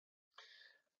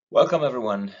Welcome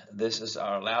everyone. This is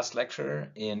our last lecture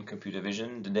in computer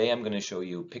vision. Today I'm going to show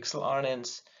you pixel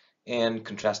RNNs and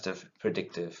contrastive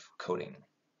predictive coding.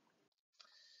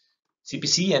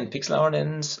 CPC and pixel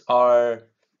RNNs are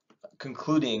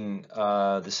concluding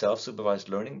the self-supervised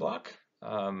learning block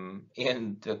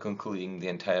and concluding the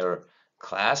entire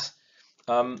class.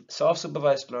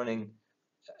 Self-supervised learning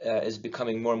is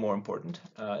becoming more and more important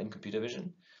in computer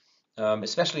vision,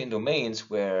 especially in domains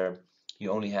where you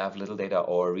only have little data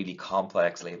or really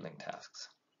complex labeling tasks.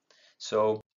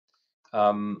 So,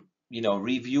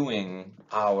 reviewing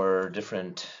our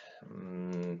different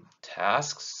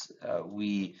tasks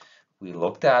we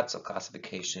looked at, so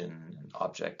classification, and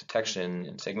object detection,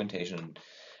 and segmentation.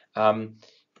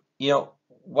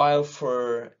 While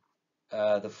for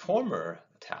the former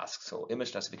tasks, so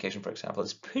image classification, for example,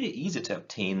 it's pretty easy to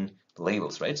obtain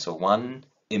labels, right? So one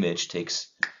image takes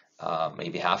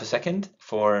maybe half a second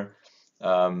for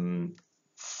a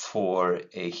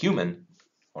human,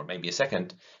 or maybe a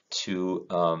second, to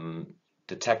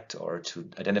detect or to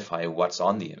identify what's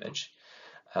on the image,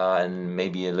 and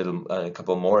maybe a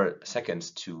couple more seconds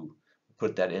to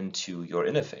put that into your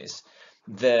interface.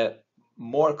 The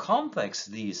more complex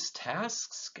these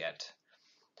tasks get,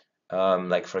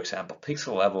 like for example,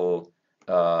 pixel level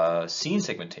scene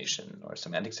segmentation or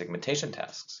semantic segmentation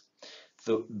tasks,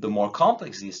 the more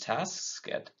complex these tasks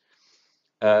get,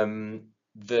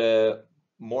 the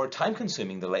more time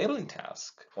consuming the labeling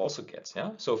task also gets.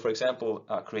 Yeah. So for example,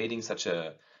 creating such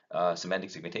a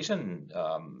semantic segmentation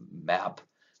map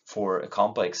for a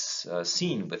complex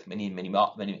scene with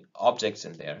many objects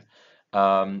in there,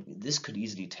 this could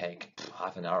easily take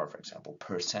half an hour, for example,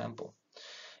 per sample.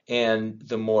 And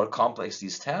the more complex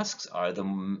these tasks are, the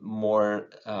more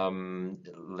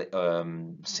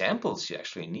samples you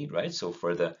actually need, right? So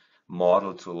for the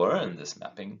model to learn this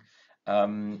mapping,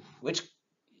 which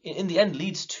in the end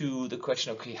leads to the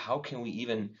question, okay, how can we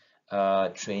even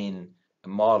train a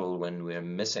model when we're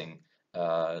missing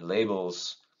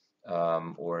labels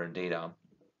or data?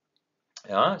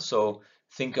 Yeah, so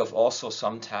think of also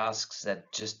some tasks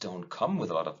that just don't come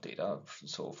with a lot of data.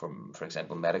 So for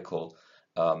example, medical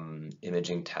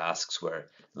imaging tasks where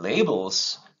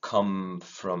labels come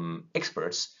from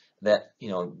experts that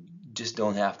just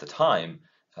don't have the time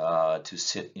to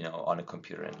sit on a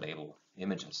computer and label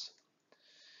images.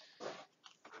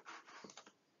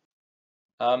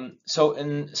 So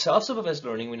in self-supervised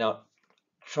learning, we now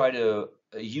try to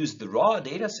use the raw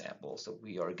data samples that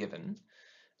we are given,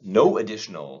 no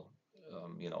additional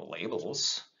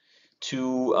labels,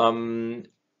 to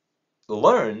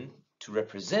learn to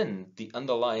represent the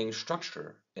underlying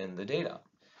structure in the data.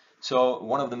 So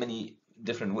one of the many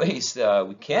different ways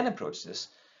we can approach this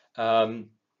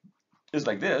is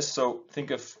like this. So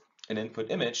think of an input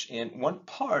image, and one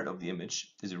part of the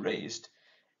image is erased,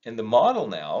 and the model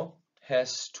now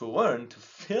has to learn to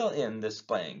fill in this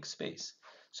blank space.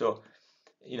 So,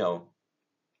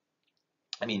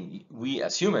 I mean, we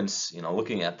as humans,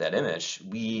 looking at that image,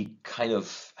 we kind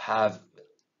of have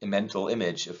a mental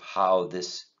image of how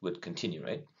this would continue,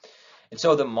 right? And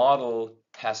so the model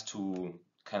has to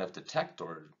kind of detect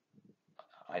or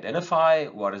identify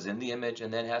what is in the image,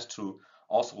 and then has to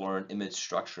also learn image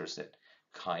structures that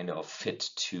kind of fit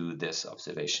to this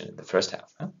observation in the first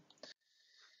half. Huh?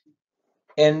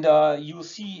 And you will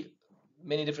see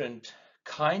many different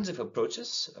kinds of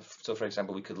approaches. So for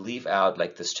example, we could leave out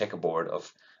like this checkerboard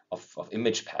of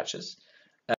image patches.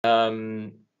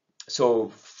 So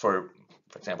for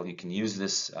example, you can use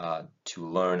this to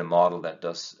learn a model that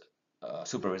does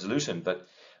super resolution, but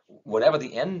whatever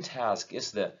the end task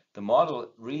is, the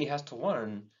model really has to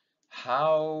learn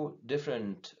how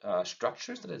different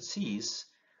structures that it sees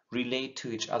relate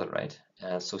to each other, right?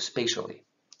 So spatially.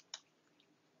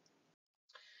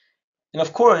 And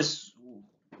of course,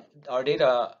 our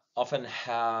data often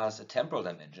has a temporal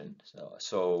dimension.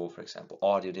 So for example,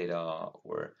 audio data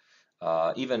or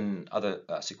even other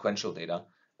sequential data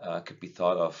could be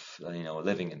thought of,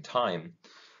 living in time.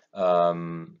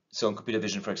 So in computer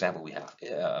vision, for example, we have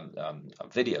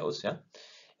videos, yeah.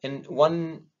 And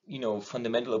one,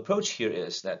 fundamental approach here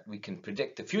is that we can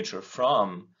predict the future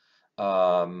from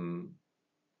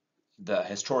the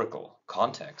historical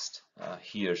context,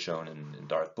 here shown in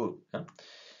dark blue. Yeah?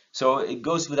 So it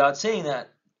goes without saying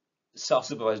that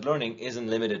self-supervised learning isn't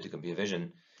limited to computer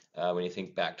vision. When you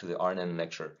think back to the RNN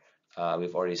lecture,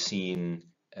 we've already seen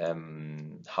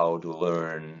how to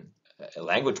learn a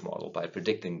language model by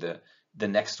predicting the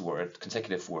next word,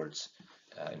 consecutive words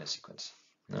in a sequence.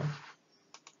 No?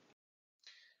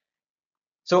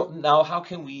 So now how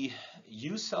can we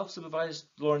use self-supervised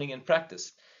learning in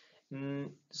practice?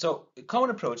 So a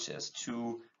common approach is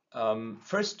to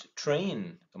first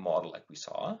train a model like we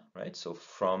saw, right? So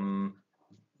from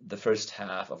the first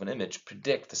half of an image,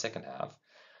 predict the second half.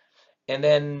 And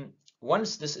then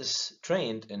once this is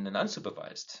trained in an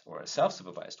unsupervised or a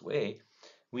self-supervised way,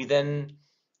 we then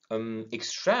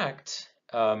extract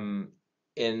in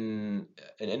an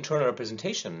internal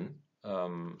representation,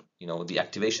 the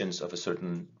activations of a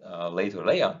certain later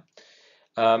layer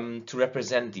to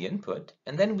represent the input.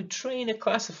 And then we train a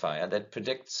classifier that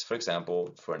predicts, for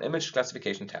example, for an image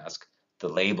classification task, the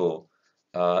label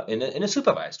in a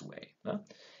supervised way.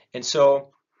 And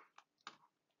so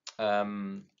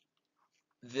the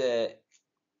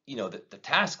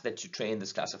task that you train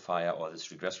this classifier or this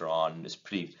regressor on is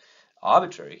pretty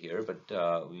arbitrary here, but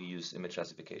we use image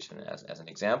classification as an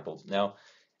example. Now,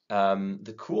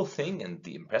 the cool thing and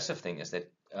the impressive thing is that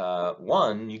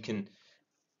one, you can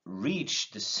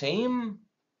reach the same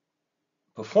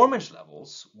performance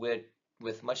levels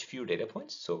with much fewer data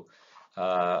points. So,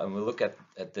 and we'll look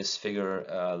at this figure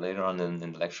later on in the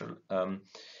lecture.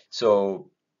 So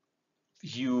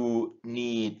you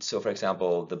need, so for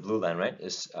example, the blue line, right,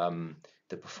 is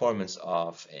the performance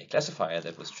of a classifier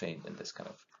that was trained in this kind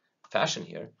of fashion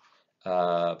here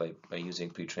by using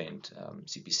pre-trained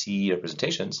CPC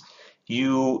representations.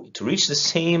 To reach the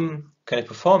same kind of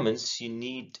performance, you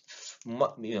need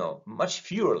much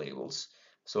fewer labels.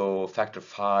 So factor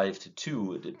 5 to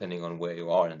 2, depending on where you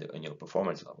are in your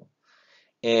performance level.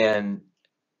 And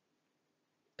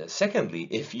secondly,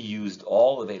 if you used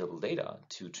all available data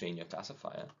to train your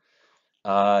classifier,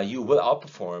 you will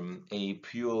outperform a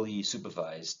purely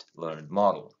supervised learned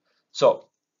model. So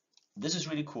this is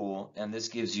really cool, and this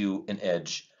gives you an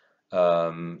edge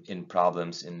in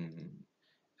problems in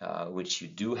which you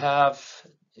do have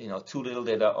too little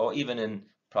data, or even in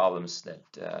problems that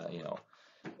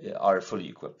are fully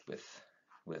equipped with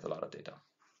a lot of data.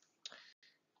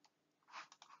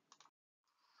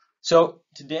 So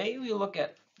today we look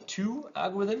at two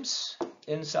algorithms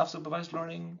in self-supervised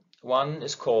learning. One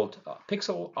is called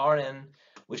pixel RNN,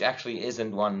 which actually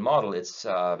isn't one model. It's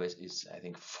I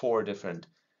think 4 different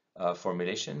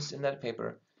formulations in that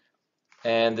paper.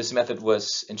 And this method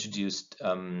was introduced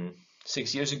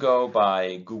 6 years ago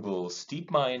by Google's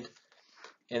DeepMind.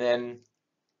 And then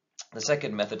the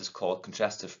second method is called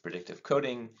contrastive predictive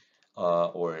coding,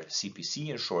 or CPC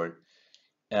in short.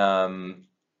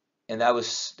 And that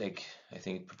was, like, I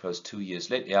think proposed 2 years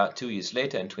later. Yeah, 2 years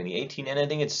later in 2018. And I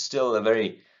think it's still a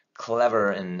very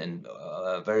clever and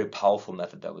very powerful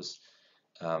method that was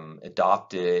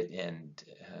adopted and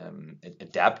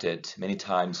adapted many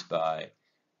times by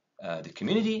the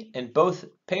community. And both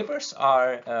papers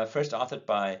are first authored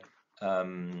by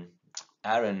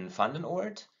Aaron van den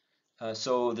Oort.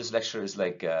 So this lecture is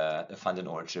like a van den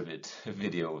Oort tribute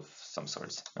video of some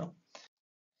sorts. No?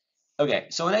 Okay,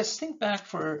 so let's think back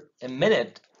for a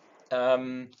minute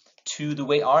to the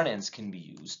way RNNs can be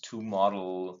used to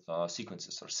model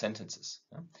sequences or sentences.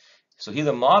 So here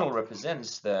the model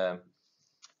represents the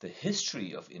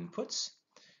history of inputs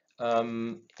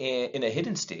in a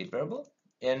hidden state variable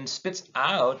and spits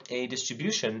out a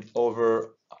distribution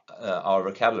over our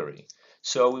vocabulary.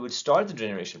 So we would start the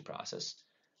generation process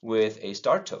with a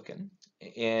start token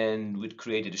and we'd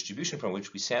create a distribution from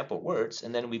which we sample words,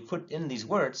 and then we put in these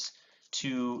words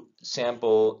to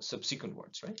sample subsequent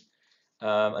words, right?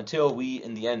 Until we,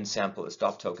 in the end, sample a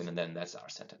stop token, and then that's our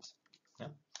sentence. Yeah?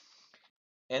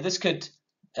 And this could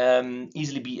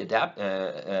easily be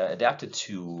adapted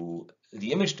to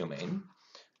the image domain,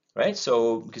 right?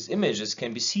 So because images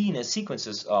can be seen as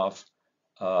sequences of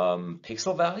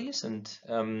pixel values, and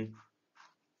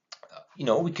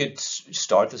we could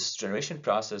start this generation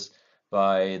process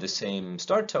by the same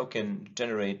start token,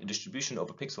 generate a distribution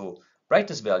over pixel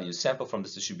brightness values, sample from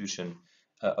this distribution,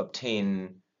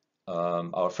 obtain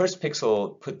our first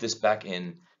pixel, put this back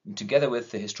in, and together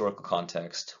with the historical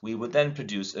context, we would then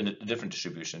produce a different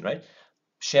distribution, right?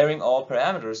 Sharing all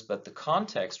parameters, but the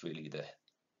context, really, the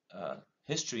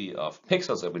history of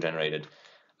pixels that we generated,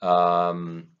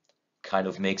 kind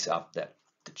of makes up the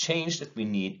change that we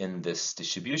need in this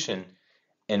distribution.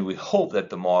 And we hope that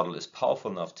the model is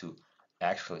powerful enough to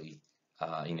actually,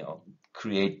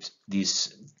 create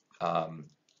these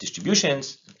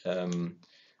distributions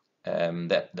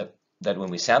that when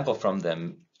we sample from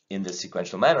them in the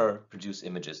sequential manner, produce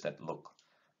images that look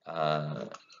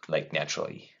like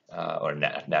naturally or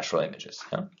natural images.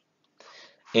 Huh?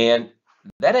 And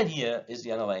that idea is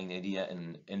the underlying idea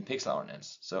in pixel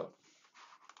RNNs.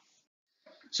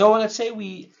 So let's say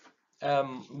we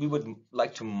would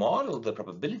like to model the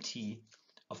probability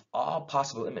of all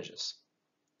possible images.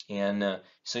 And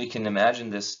so you can imagine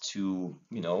this to,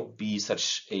 be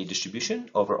such a distribution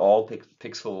over all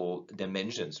pixel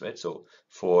dimensions, right? So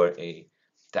for a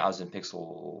 1,000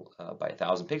 pixel by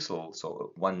 1,000 pixel,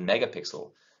 so 1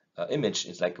 megapixel image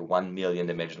is like a 1 million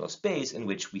dimensional space in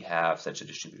which we have such a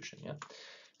distribution. Yeah.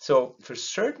 So for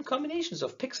certain combinations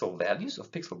of pixel values,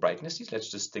 of pixel brightnesses, let's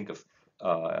just think of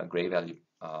gray value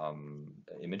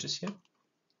images here.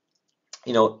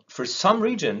 For some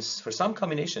regions, for some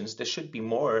combinations, there should be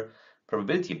more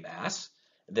probability mass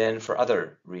than for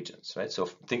other regions, right? So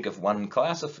think of one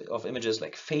class of images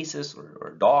like faces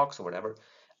or dogs or whatever.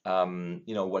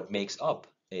 What makes up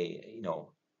a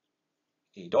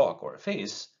dog or a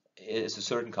face is a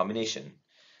certain combination,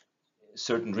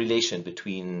 certain relation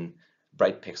between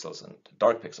bright pixels and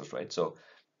dark pixels, right? So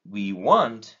we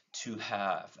want to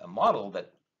have a model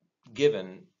that,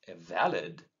 given a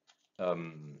valid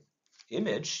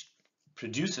image,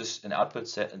 produces an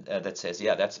output that says,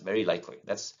 yeah, that's very likely.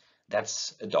 That's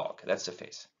a dog. That's a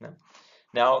face. Yeah?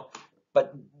 Now,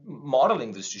 but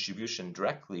modeling this distribution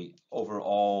directly over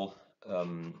all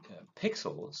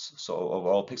pixels, so over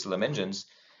all pixel dimensions,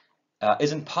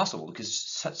 isn't possible because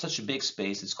such a big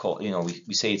space is called,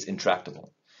 we say it's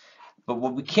intractable. But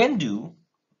what we can do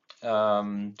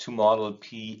to model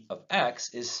P of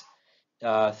X is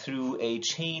through a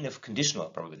chain of conditional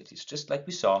probabilities, just like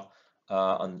we saw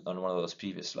on one of those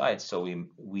previous slides. So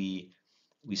we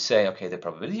say, okay, the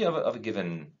probability of a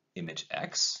given image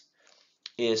X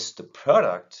is the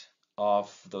product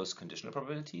of those conditional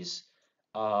probabilities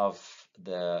of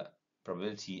the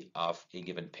probability of a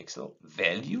given pixel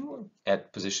value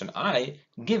at position I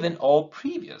given all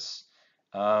previous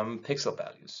pixel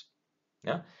values.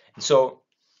 Yeah, and so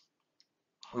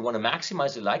we want to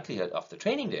maximize the likelihood of the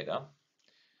training data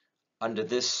under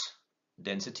this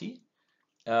density,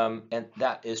 and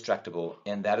that is tractable,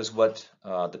 and that is what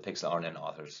the PixelRNN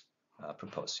authors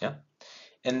propose. Yeah,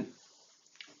 and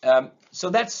so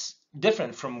that's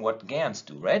different from what GANs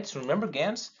do, right? So remember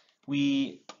GANs,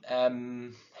 we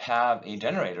have a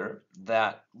generator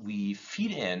that we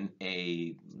feed in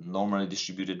a normally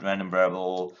distributed random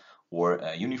variable or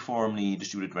a uniformly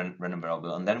distributed random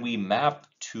variable, and then we map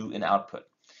to an output.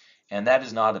 And that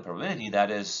is not a probability,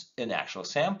 that is an actual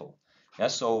sample. Yeah,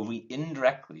 so we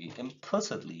indirectly,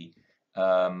 implicitly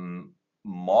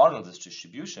model this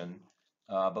distribution,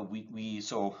 but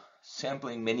so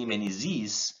sampling many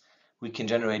z's, we can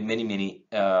generate many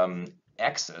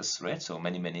x's, right? So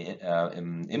many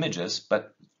images,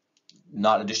 but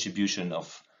not a distribution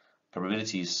of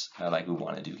probabilities like we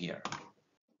want to do here.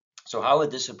 So how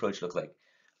would this approach look like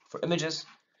for images?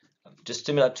 Just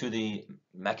similar to the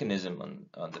mechanism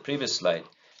on the previous slide,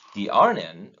 the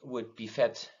RNN would be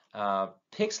fed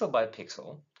pixel by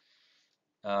pixel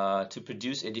to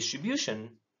produce a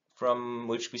distribution from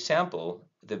which we sample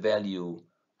the value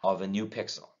of a new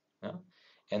pixel. Yeah?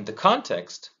 And the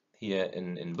context here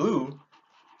in blue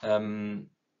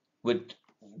would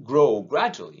grow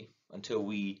gradually until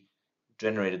we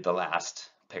generated the last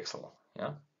pixel.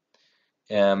 Yeah?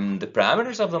 The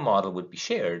parameters of the model would be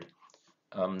shared.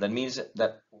 That means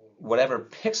that whatever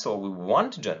pixel we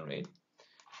want to generate,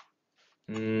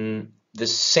 the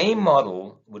same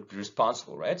model would be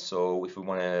responsible, right? So if we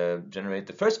want to generate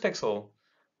the first pixel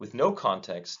with no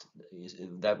context,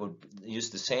 that would use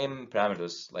the same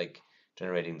parameters like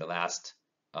generating the last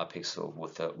pixel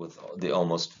with the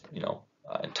almost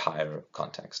entire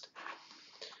context.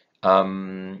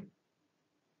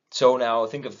 So now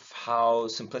think of how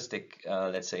simplistic,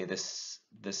 let's say, this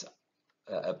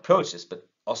approach is, but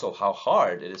also how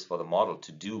hard it is for the model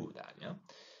to do that. Yeah.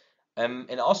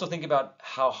 And also think about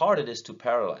how hard it is to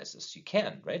parallelize this. You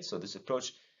can, right? So this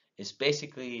approach is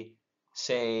basically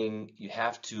saying you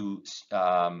have to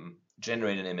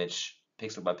generate an image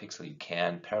pixel by pixel. You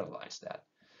can parallelize that.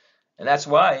 And that's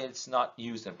why it's not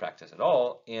used in practice at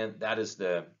all. And that is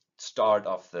the start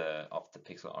of the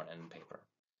PixelRNN paper.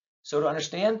 So to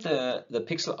understand the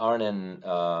PixelRNN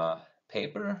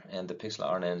paper and the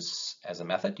PixelRNNs as a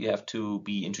method, you have to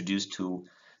be introduced to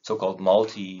so-called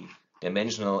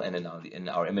multi-dimensional, and in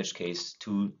our image case,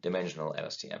 two-dimensional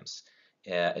LSTMs.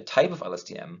 A type of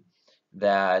LSTM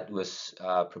that was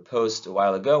proposed a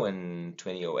while ago in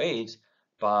 2008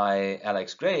 by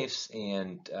Alex Graves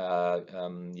and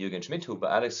Jürgen Schmidhuber.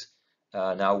 Alex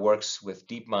now works with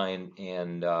DeepMind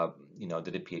and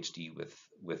did a PhD with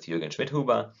Jürgen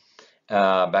Schmidhuber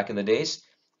back in the days.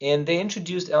 And they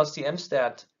introduced LSTMs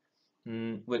that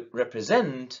would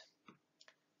represent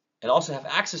and also have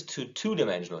access to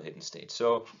two-dimensional hidden states.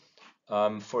 So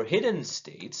for hidden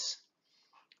states,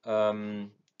 for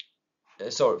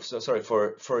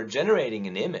generating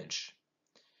an image,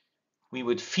 we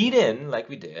would feed in, like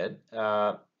we did,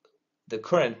 the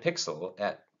current pixel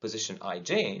at position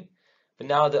ij, but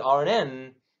now the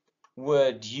RNN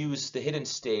would use the hidden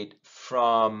state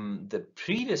from the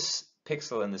previous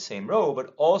pixel in the same row,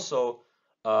 but also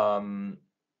the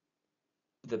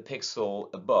pixel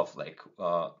above, like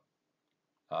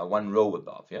one row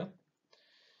above, yeah?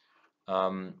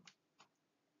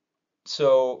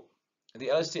 So the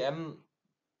LSTM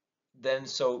then,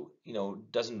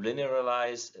 doesn't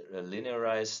linearize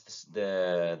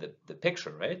the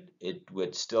picture, right? It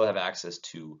would still have access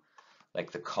to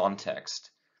like the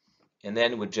context, and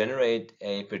then would generate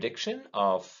a prediction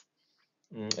of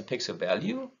a pixel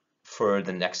value for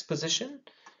the next position,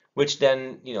 which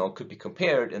then could be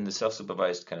compared in the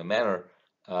self-supervised kind of manner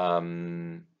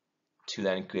to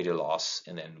then create a loss,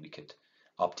 and then we could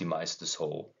optimize this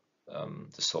whole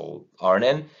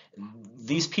RNN.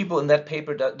 These people in that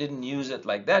paper didn't use it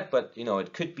like that, but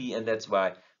it could be, and that's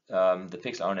why the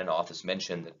pixel RNN authors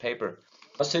mentioned that paper.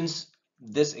 Since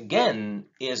this again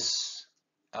is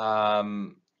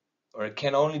or it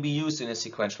can only be used in a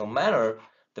sequential manner,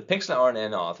 the pixel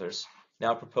RNN authors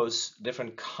now propose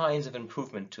different kinds of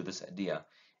improvement to this idea,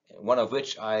 one of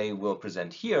which I will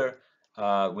present here,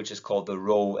 which is called the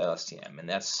row LSTM, and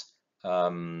that's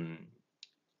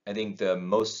I think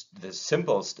the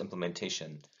simplest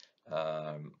implementation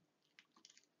of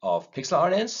pixel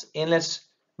RNNs. And let's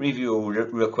review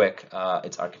real quick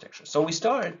its architecture. So we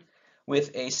start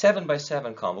with a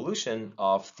 7x7 convolution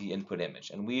of the input image,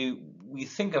 and we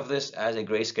think of this as a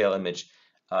grayscale image.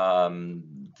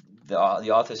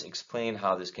 The authors explain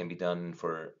how this can be done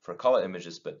for color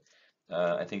images, but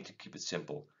I think to keep it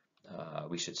simple,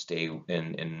 we should stay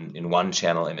in one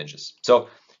channel images. So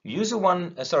use a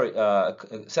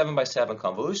 7x7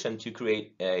 convolution to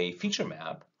create a feature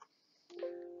map,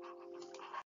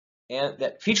 and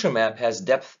that feature map has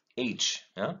depth h.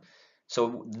 Yeah?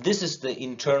 So this is the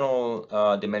internal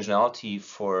dimensionality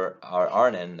for our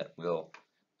RNN that we'll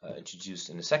introduce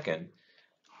in a second.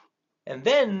 And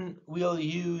then we'll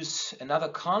use another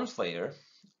conv layer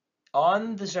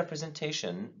on this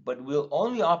representation, but we'll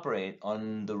only operate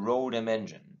on the row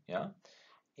dimension. Yeah?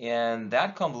 And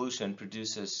that convolution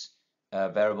produces a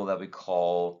variable that we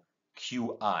call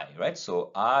qi, right?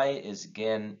 So I is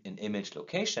again an image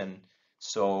location,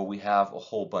 so we have a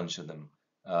whole bunch of them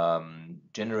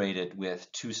generated with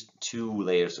two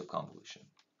layers of convolution.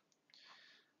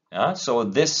 Yeah? So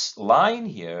this line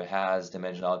here has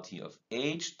dimensionality of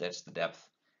h, that's the depth,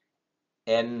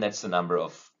 n, that's the number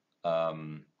of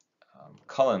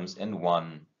columns in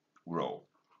one row.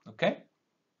 Okay?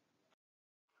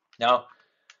 Now,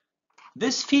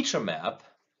 this feature map,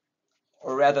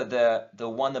 or rather the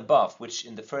one above, which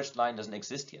in the first line doesn't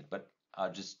exist yet, but I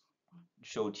just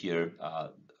showed here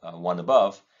one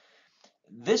above.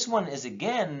 This one is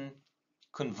again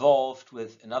convolved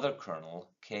with another kernel,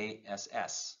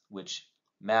 KSS, which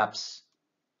maps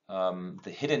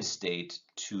the hidden state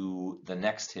to the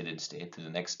next hidden state, to the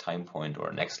next time point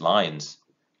or next line's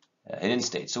hidden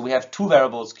state. So we have two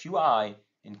variables, qi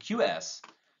and qs,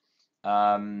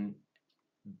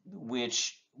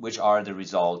 which are the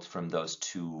result from those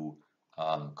two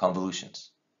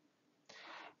convolutions.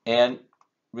 And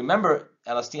remember,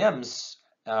 LSTMs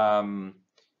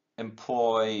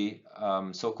employ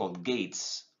so-called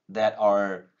gates that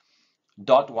are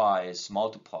dot-wise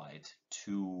multiplied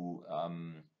to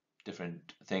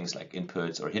different things like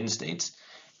inputs or hidden states.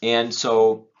 And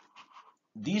so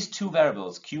these two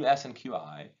variables, qs and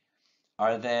qi,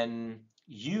 are then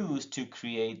used to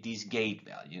create these gate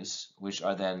values, which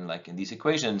are then, like in these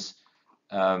equations,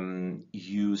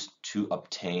 used to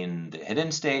obtain the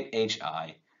hidden state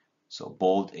hi, so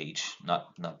bold h,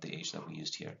 not the h that we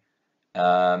used here,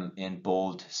 and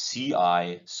bold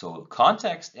ci, so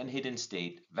context and hidden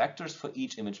state vectors for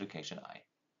each image location I.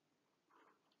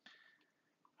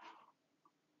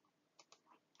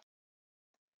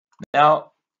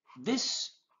 Now,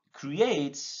 this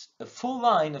creates a full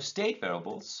line of state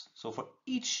variables. So for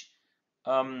each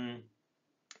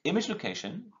image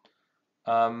location,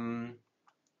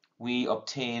 we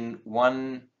obtain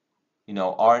one,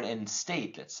 RNN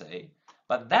state, let's say,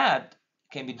 but that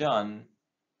can be done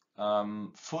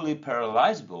fully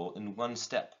parallelizable in one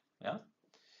step. Yeah,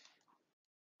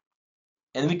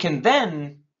 and we can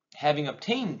then, having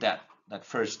obtained that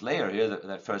first layer here,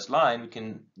 that first line, we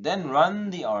can then run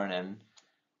the RNN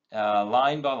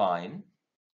line by line.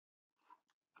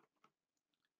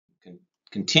 We can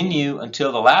continue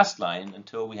until the last line,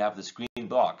 until we have this green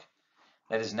block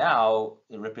that is now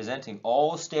representing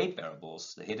all state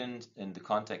variables, the hidden and the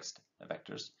context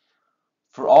vectors,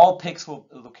 for all pixel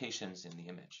locations in the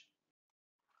image.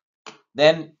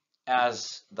 Then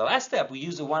as the last step, we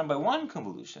use a one-by-one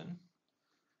convolution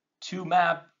to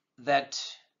map that,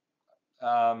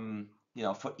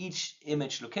 for each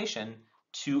image location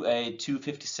to a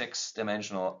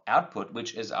 256-dimensional output,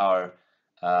 which is our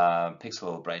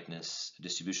pixel brightness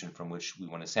distribution from which we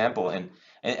want to sample. And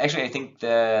actually, I think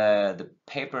the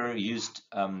paper used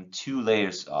 2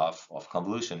 layers of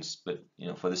convolutions, but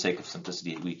for the sake of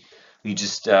simplicity, we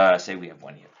just say we have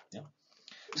one here. Yeah.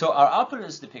 So our output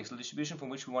is the pixel distribution from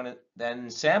which we want to then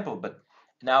sample. But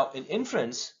now in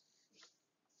inference,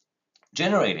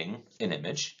 generating an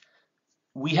image,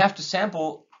 we have to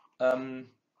sample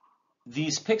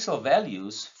these pixel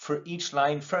values for each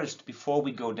line first before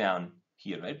we go down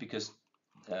here, right? Because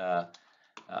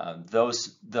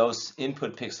those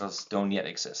input pixels don't yet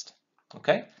exist.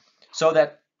 Okay, so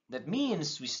that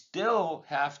means we still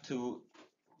have to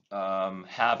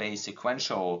have a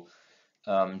sequential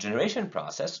generation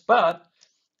process, but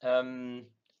we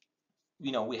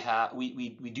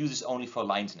do this only for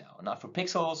lines now, not for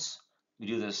pixels. We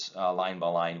do this line by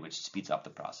line, which speeds up the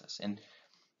process. And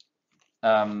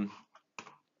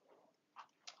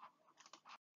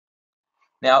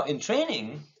now in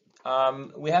training,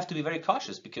 we have to be very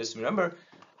cautious, because remember,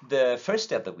 the first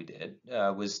step that we did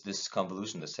was this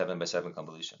convolution, the 7x7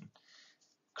 convolution,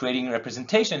 creating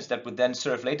representations that would then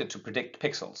serve later to predict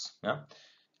pixels. Yeah?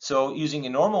 So using a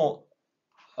normal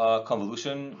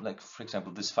convolution, like for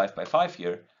example this 5x5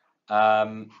 here,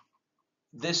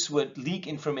 this would leak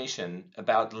information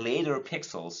about later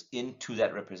pixels into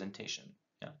that representation.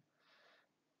 Yeah?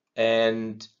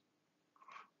 And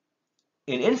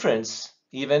in inference,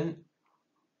 even,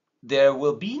 there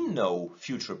will be no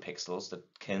future pixels that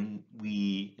can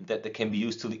be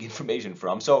used to leak information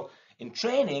from. So in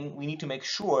training, we need to make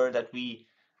sure that we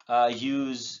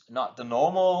use not the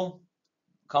normal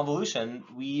convolution,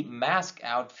 we mask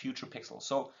out future pixels.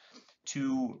 So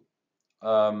to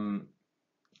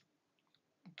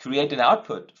create an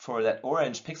output for that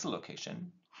orange pixel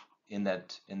location in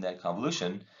that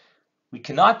convolution, we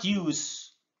cannot use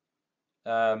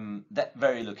that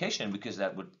very location, because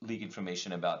that would leak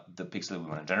information about the pixel we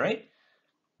want to generate,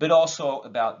 but also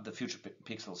about the future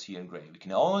pixels here in gray. We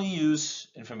can only use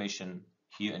information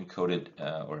here encoded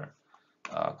or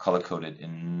color-coded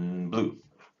in blue.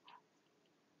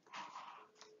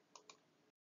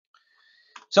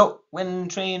 So when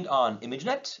trained on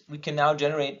ImageNet, we can now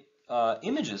generate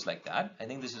images like that. I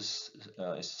think this is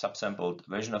a subsampled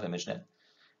version of ImageNet.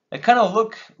 They kind of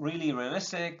look really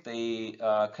realistic. They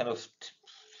kind of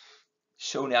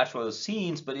show natural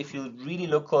scenes, but if you really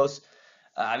look close,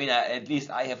 at least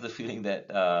I have the feeling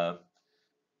that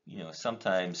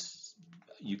sometimes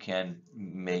you can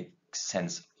make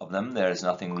sense of them. There's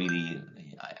nothing really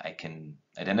I can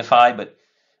identify, but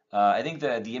I think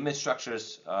the image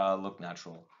structures look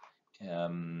natural.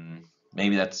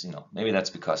 Maybe that's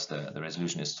because the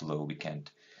resolution is too low. We can't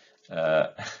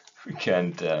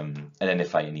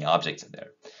identify any objects in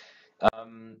there.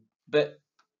 But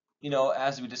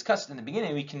as we discussed in the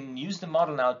beginning, we can use the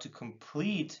model now to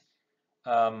complete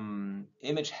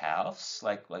image halves,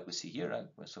 like we see here.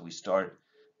 Right? So we start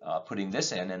putting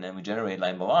this in, and then we generate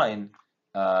line by line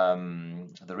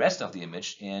the rest of the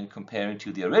image, and comparing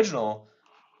to the original,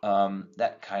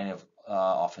 that kind of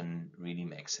often really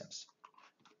makes sense.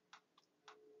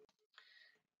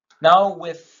 Now,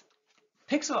 with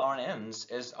pixel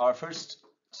RNNs as our first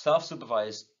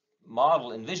self-supervised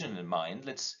model and vision in mind,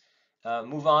 let's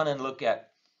move on and look at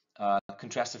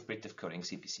contrastive predictive coding,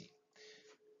 CPC.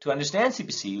 To understand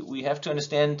CPC, we have to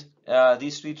understand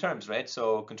these 3 terms, right?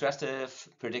 So contrastive,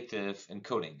 predictive, and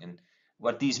coding. And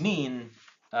what these mean,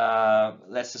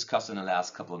 let's discuss in the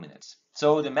last couple of minutes.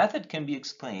 So the method can be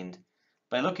explained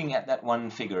by looking at that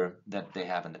one figure that they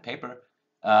have in the paper.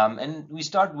 And we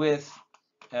start with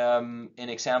an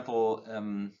example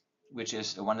which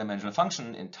is a one-dimensional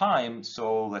function in time.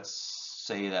 So let's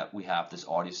say that we have this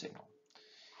audio signal.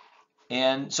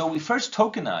 And so we first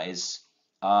tokenize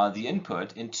the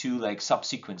input into like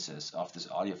subsequences of this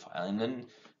audio file, and then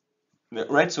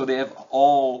so they have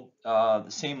all the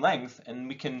same length, and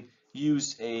we can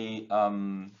use a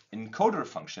encoder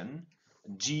function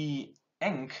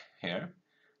genc here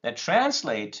that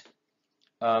translate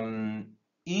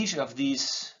each of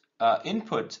these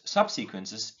input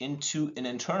subsequences into an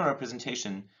internal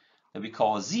representation that we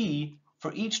call z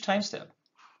for each time step.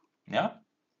 Yeah.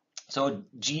 So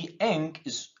genc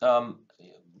is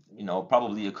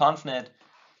probably a convnet,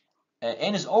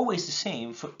 and is always the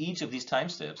same for each of these time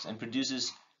steps, and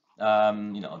produces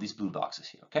these blue boxes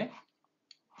here. Okay.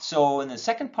 So in the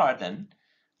second part, then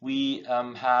we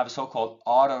have a so-called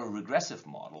autoregressive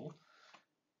model,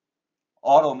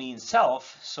 auto means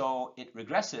self, so it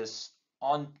regresses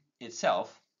on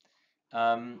itself.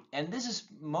 And this is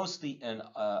mostly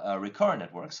a recurrent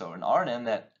network, so an RNN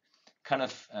that kind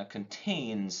of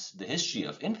contains the history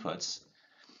of inputs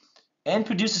and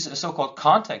produces a so-called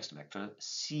context vector,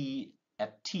 C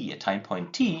at t, at time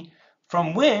point t,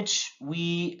 from which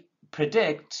we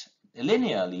predict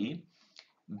linearly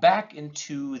back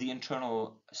into the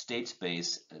internal state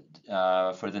space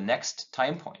for the next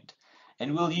time point.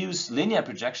 And we'll use linear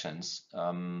projections.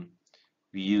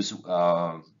 We use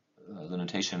the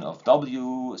notation of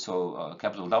W, so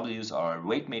capital W's are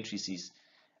weight matrices.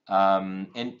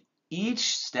 And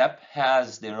each step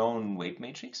has their own weight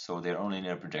matrix, so their own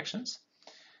linear projections.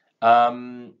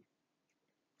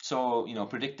 So,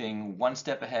 predicting 1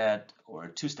 step ahead or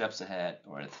 2 steps ahead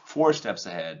or 4 steps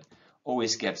ahead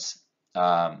always gets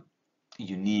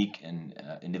unique and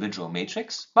individual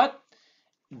matrix. But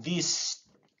these,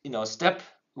 step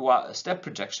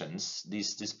projections,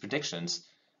 these predictions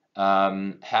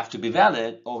have to be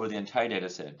valid over the entire data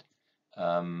set.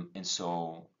 And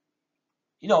so,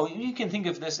 you can think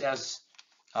of this as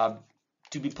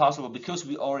to be possible because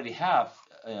we already have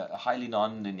a highly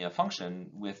nonlinear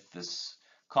function with this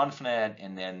convnet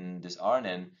and then this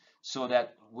RNN, so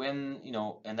that when,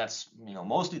 and that's,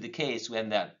 mostly the case when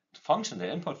that function,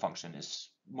 the input function, is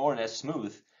more or less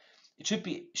smooth, it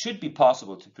should be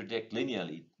possible to predict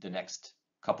linearly the next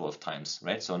couple of times,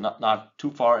 right? So not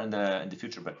too far in the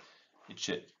future, but it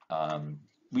should,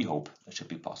 we hope it should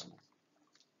be possible.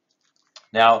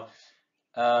 Now,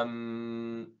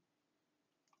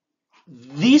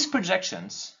 these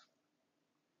projections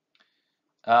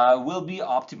will be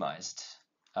optimized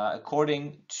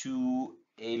according to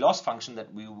a loss function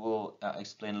that we will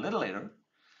explain a little later.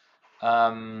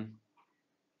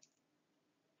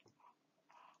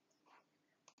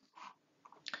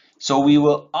 So we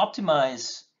will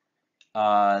optimize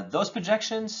those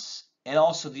projections and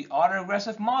also the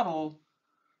autoregressive model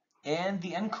and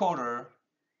the encoder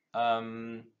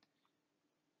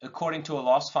according to a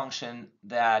loss function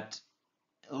that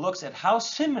looks at how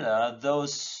similar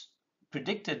those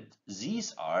predicted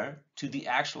z's are to the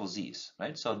actual z's,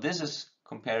 right? So this is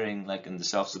comparing, like in the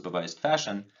self-supervised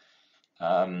fashion,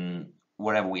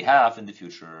 whatever we have in the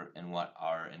future and what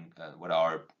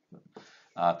our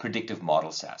predictive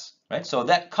model says, right? So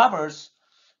that covers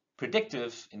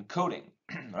predictive encoding,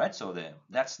 right? So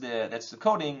that's the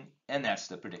coding and that's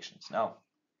the predictions. Now,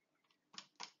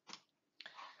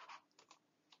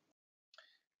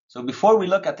 so before we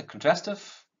look at the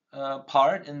contrastive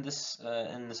part in this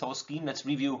whole scheme, let's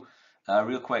review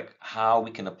real quick how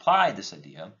we can apply this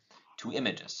idea to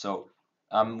images. So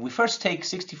we first take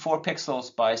 64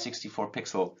 pixels by 64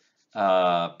 pixel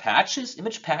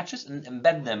image patches, and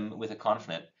embed them with a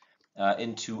convnet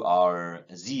into our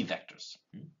z vectors.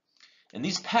 And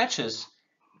these patches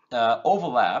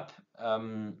overlap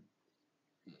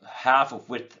half of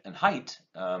width and height,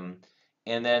 and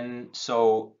then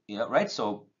so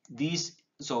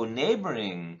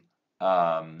neighboring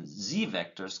z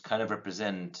vectors kind of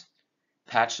represent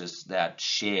patches that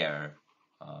share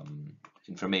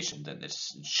information, that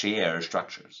share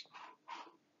structures.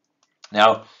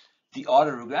 Now, the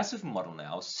autoregressive model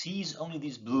now sees only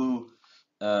these blue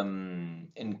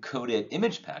encoded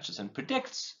image patches and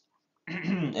predicts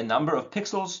a number of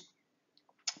pixels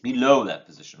below that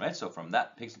position, right? So from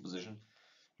that pixel position,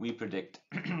 we predict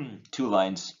 2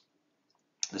 lines,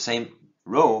 the same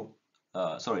row,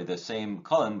 the same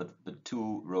column, but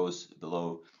 2 rows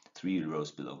below, 3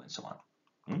 rows below, and so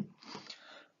on.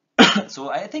 So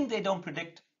I think they don't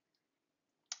predict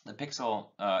the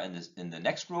pixel in the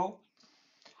next row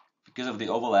because of the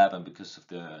overlap and because of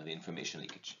the information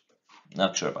leakage.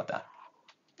 Not sure about that.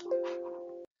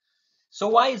 So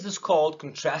why is this called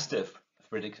contrastive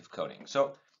predictive coding?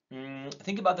 So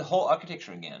think about the whole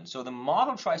architecture again. So the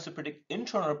model tries to predict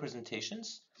internal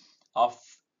representations of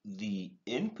the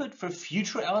input for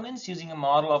future elements using a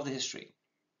model of the history.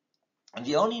 And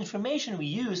the only information we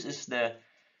use is the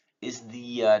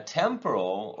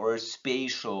temporal or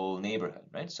spatial neighborhood,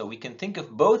 right? So we can think of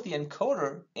both the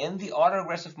encoder and the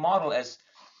autoregressive model as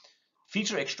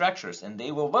feature extractors, and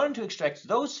they will learn to extract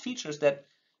those features that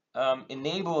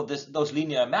enable those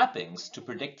linear mappings to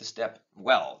predict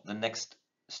the next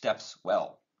steps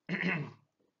well.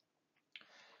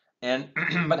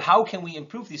 But how can we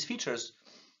improve these features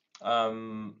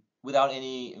without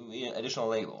any additional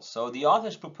labels? So the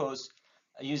authors propose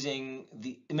using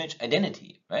the image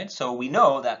identity, right? So we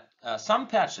know that some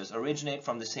patches originate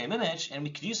from the same image, and we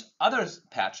could use other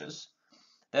patches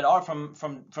that are from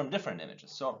different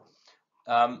images. So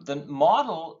the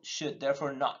model should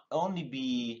therefore not only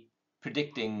be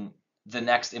predicting the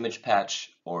next image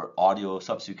patch or audio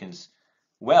subsequence,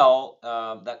 well,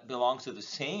 that belongs to the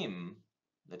same,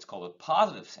 let's call it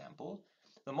positive sample,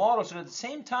 the model should at the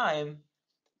same time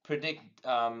predict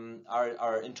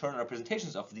our internal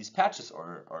representations of these patches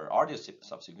or audio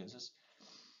subsequences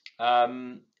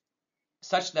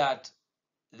such that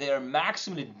they are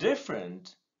maximally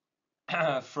different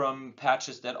from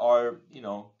patches that are,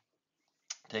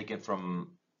 taken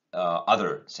from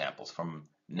other samples, from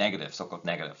negative, so-called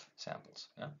negative samples.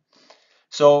 Yeah?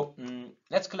 So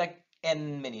let's collect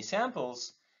n many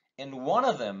samples, and one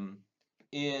of them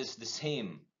is the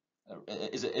same,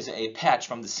 is a patch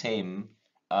from the same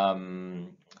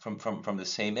from the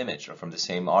same image or from the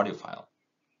same audio file.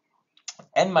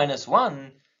 N minus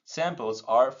 1 samples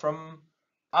are from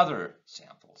other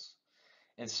samples.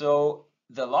 And so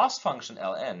the loss function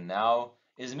ln now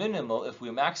is minimal if we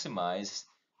maximize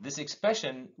this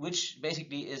expression, which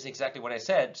basically is exactly what I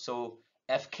said. So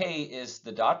fk is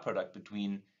the dot product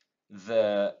between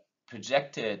the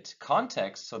projected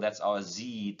context, so that's our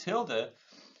z tilde,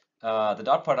 the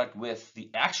dot product with the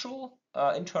actual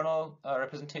internal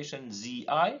representation zi.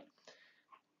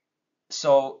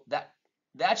 So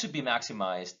that should be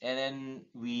maximized, and then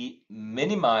we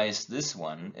minimize this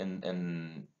one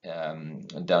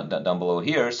down below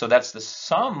here. So that's the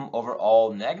sum over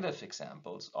all negative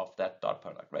examples of that dot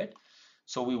product, right?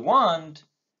 So we want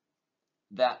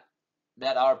that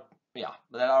our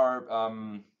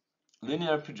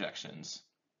linear projections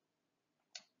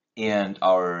and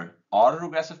our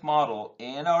autoregressive model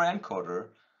and our encoder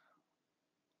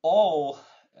all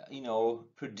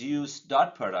produce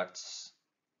dot products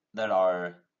that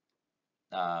are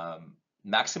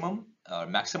maximal,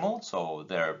 so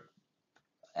they're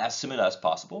as similar as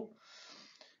possible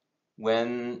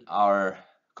when our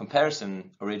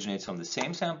comparison originates from the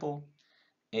same sample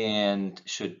and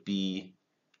should be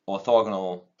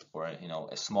orthogonal, or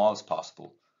as small as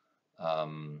possible.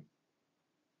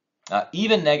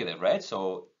 Even negative, right?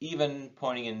 So even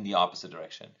pointing in the opposite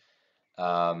direction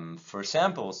for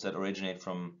samples that originate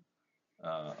from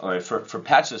or for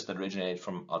patches that originate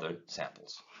from other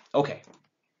samples. Okay.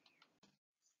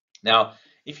 Now,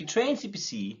 if you train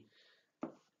CPC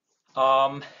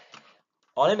on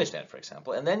ImageNet, for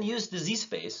example, and then use the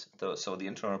z-space, so the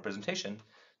internal representation,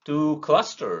 to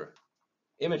cluster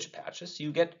image patches,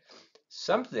 you get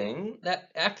something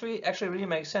that actually really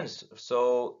makes sense.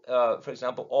 So, for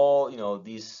example, all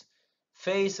these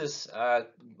faces are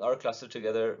clustered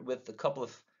together with a couple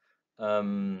of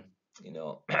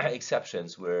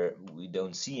exceptions where we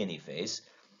don't see any face,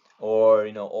 or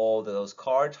all those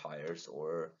car tires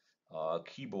or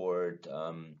keyboard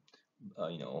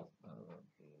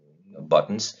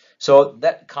buttons. So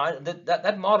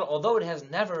that model, although it has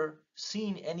never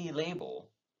seen any label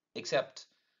except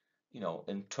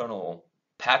internal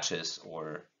patches,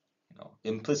 or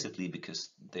implicitly because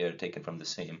they are taken from the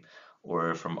same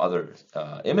or from other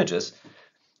images,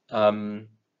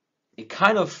 it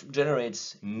kind of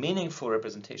generates meaningful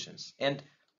representations. And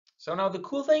so now the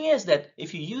cool thing is that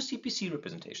if you use CPC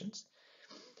representations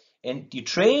and you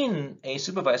train a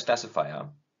supervised classifier,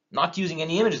 not using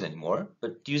any images anymore,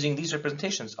 but using these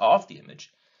representations of the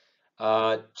image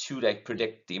to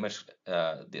predict the image,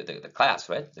 the class,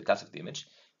 right? The class of the image,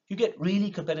 you get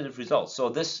really competitive results. So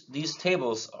these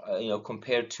tables,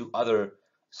 compared to other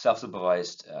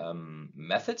self-supervised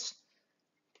methods.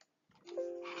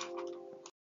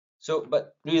 So,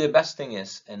 but really the best thing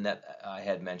is, and that I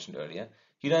had mentioned earlier,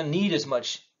 you don't need as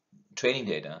much training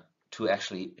data to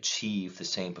actually achieve the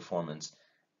same performance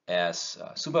as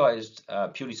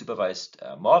purely supervised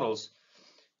models.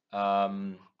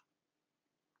 And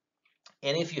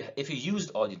if you used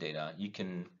all your data, you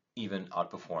can even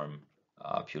outperform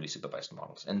purely supervised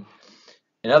models. And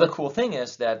another cool thing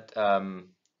is that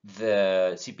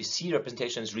the CPC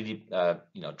representations really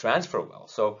transfer well.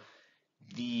 So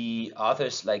the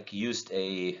authors used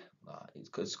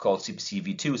it's called CPC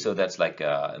v2, so that's like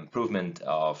an improvement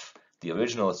of the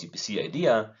original CPC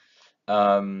idea,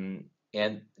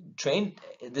 and trained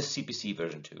this CPC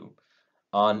version 2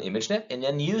 on ImageNet, and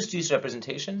then used these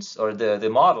representations or the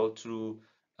model to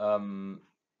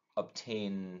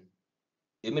obtain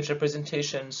image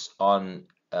representations on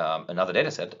another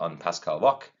dataset on Pascal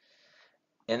Wok,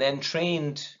 and then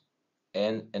trained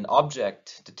an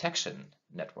object detection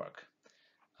network.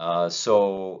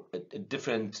 So a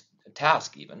different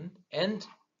task even, and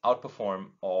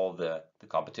outperform all the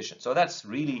competition. So that's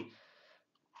really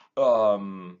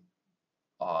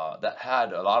that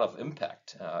had a lot of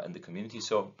impact in the community.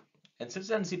 So, and since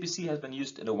then CPC has been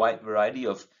used in a wide variety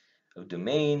of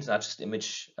domains, not just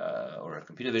image or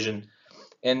computer vision,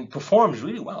 and performs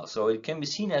really well. So it can be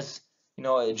seen as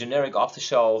a generic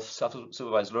off-the-shelf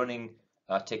self-supervised learning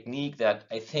technique that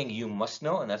I think you must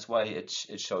know, and that's why it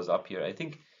shows up here. I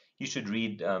think you should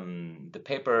read the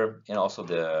paper and also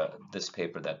this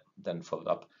paper that then followed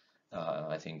up,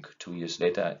 I think 2 years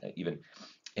later even.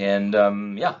 And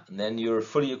yeah, and then you're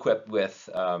fully equipped with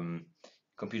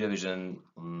computer vision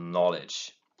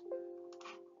knowledge.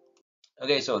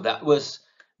 Okay, so that was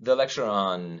the lecture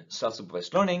on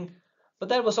self-supervised learning, but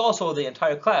that was also the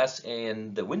entire class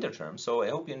in the winter term. So I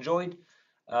hope you enjoyed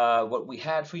what we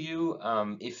had for you.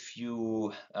 If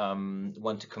you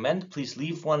want to comment, please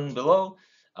leave one below.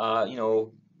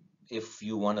 If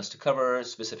you want us to cover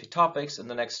specific topics in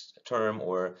the next term,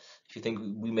 or if you think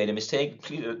we made a mistake,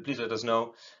 please let us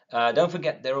know. Don't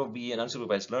forget, there will be an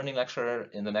unsupervised learning lecture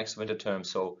in the next winter term.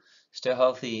 So stay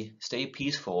healthy, stay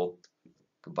peaceful.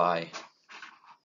 Goodbye.